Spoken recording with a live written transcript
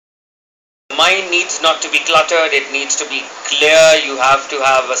mind needs not to be cluttered, it needs to be clear. You have to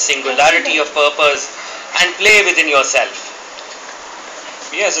have a singularity of purpose and play within yourself.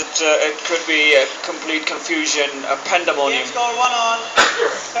 Yes, it could be a complete confusion, a pandemonium. Game score 1-1.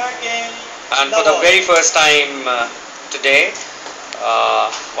 Third game. And for the very first time today,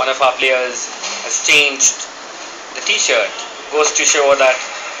 one of our players has changed the t-shirt. Goes to show that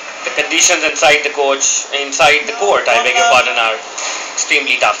the conditions inside the court, I beg your pardon, are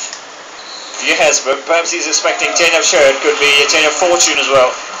extremely tough. Yes, but perhaps he's expecting change of shirt, could be a change of fortune as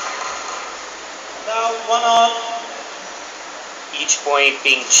well. Now 1-1. Each point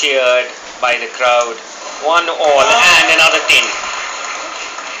being cheered by the crowd. 1-1 and another 10.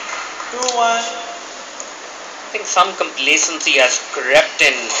 2-1. I think some complacency has crept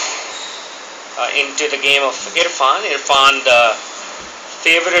into the game of Irfan. Irfan, the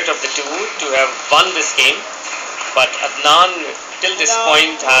favorite of the two to have won this game, but Adnan till this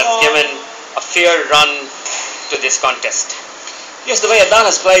point has given a fair run to this contest. Yes, the way Adnan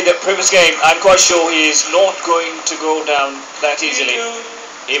has played the previous game, I'm quite sure he is not going to go down that easily.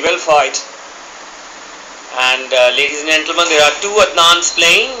 He will fight. And ladies and gentlemen, there are two Adnans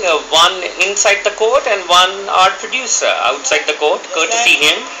playing, one inside the court and one our producer outside the court. Courtesy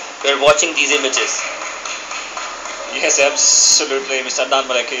him, we're watching these images. Yes, absolutely. Mr. Adnan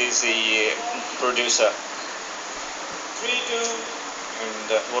Lateef is the producer. 3-2.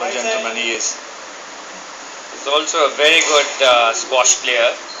 And what a gentleman he is. He's also a very good squash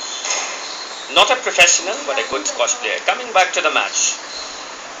player. Not a professional, but a good squash player. Coming back to the match.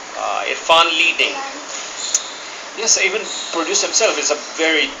 Irfan leading. Yes, even producer himself is a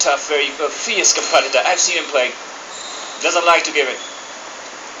very tough, very fierce competitor. I've seen him play. Doesn't like to give it.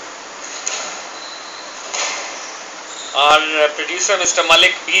 Our producer Mr.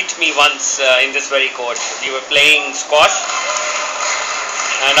 Malik beat me once in this very court. We were playing squash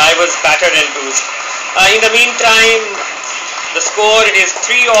and I was battered and bruised. In the meantime, the score is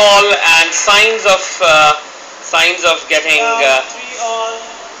 3-all and signs of getting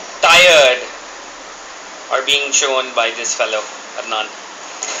tired are being shown by this fellow, Adnan.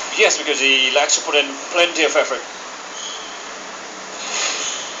 Yes, because he likes to put in plenty of effort.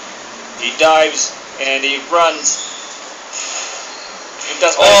 He dives and he runs. He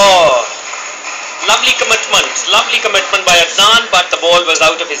does lovely commitment by Adnan, but the ball was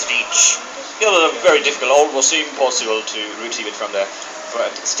out of his reach. It was very difficult, almost impossible to retrieve it from there.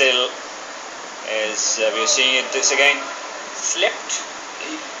 But still, as we're seeing this again, slipped.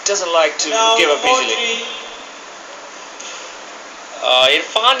 He doesn't like to give up easily.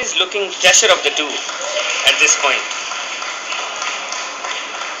 Irfan is looking fresher of the two at this point.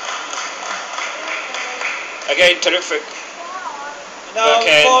 Again, terrific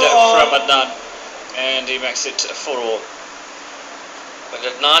backhand from Adnan, and he makes it 4-all. But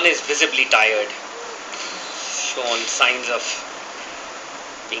Adnan is visibly tired, shown signs of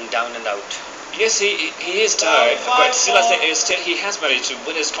being down and out. Yes, he is tired, but still I think he has managed to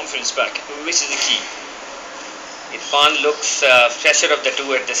win his confidence back, which is the key. Irfan looks fresher of the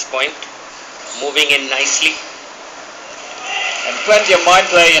two at this point, moving in nicely. And plenty of mind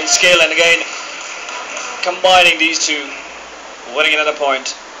play and skill, and again, combining these two, winning another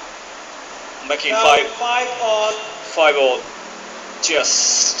point, making 5-all.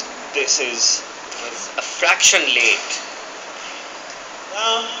 Just, this is a fraction late.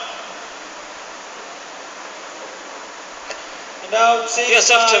 Yes,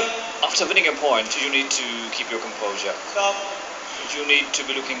 after winning a point, you need to keep your composure. You need to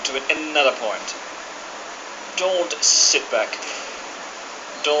be looking to win another point. Don't sit back.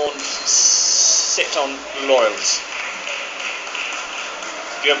 Don't sit on laurels.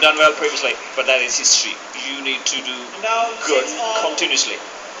 You have done well previously, but that is history. You need to do good continuously.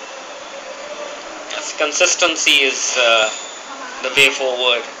 Yes, consistency is the way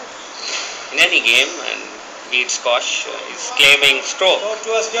forward in any game, and be it squash, he's claiming stroke.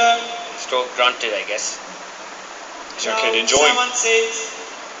 Stroke granted, I guess. It's your kid enjoying.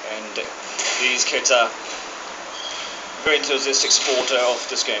 And these kids are very enthusiastic supporter of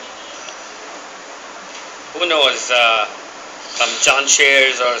this game. Who knows? Some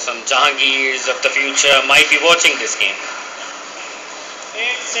Jansheers or some Jahangirs of the future might be watching this game.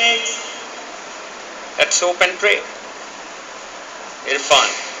 8-6. Let's hope and pray. Irfan.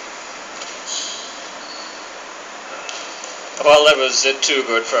 Well, that was too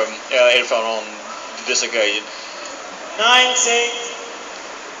good from Irfan on this occasion. 9-6.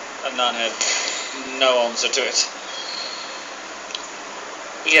 Adnan had no answer to it.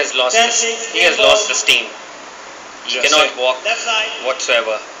 He has lost the steam. He cannot walk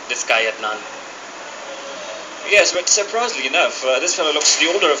whatsoever, this guy Adnan. Yes, but surprisingly enough, this fellow looks the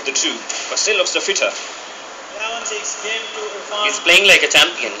older of the two, but still looks the fitter. 11-6 game to Irfan. He's playing like a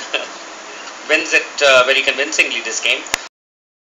champion. Wins it very convincingly this game.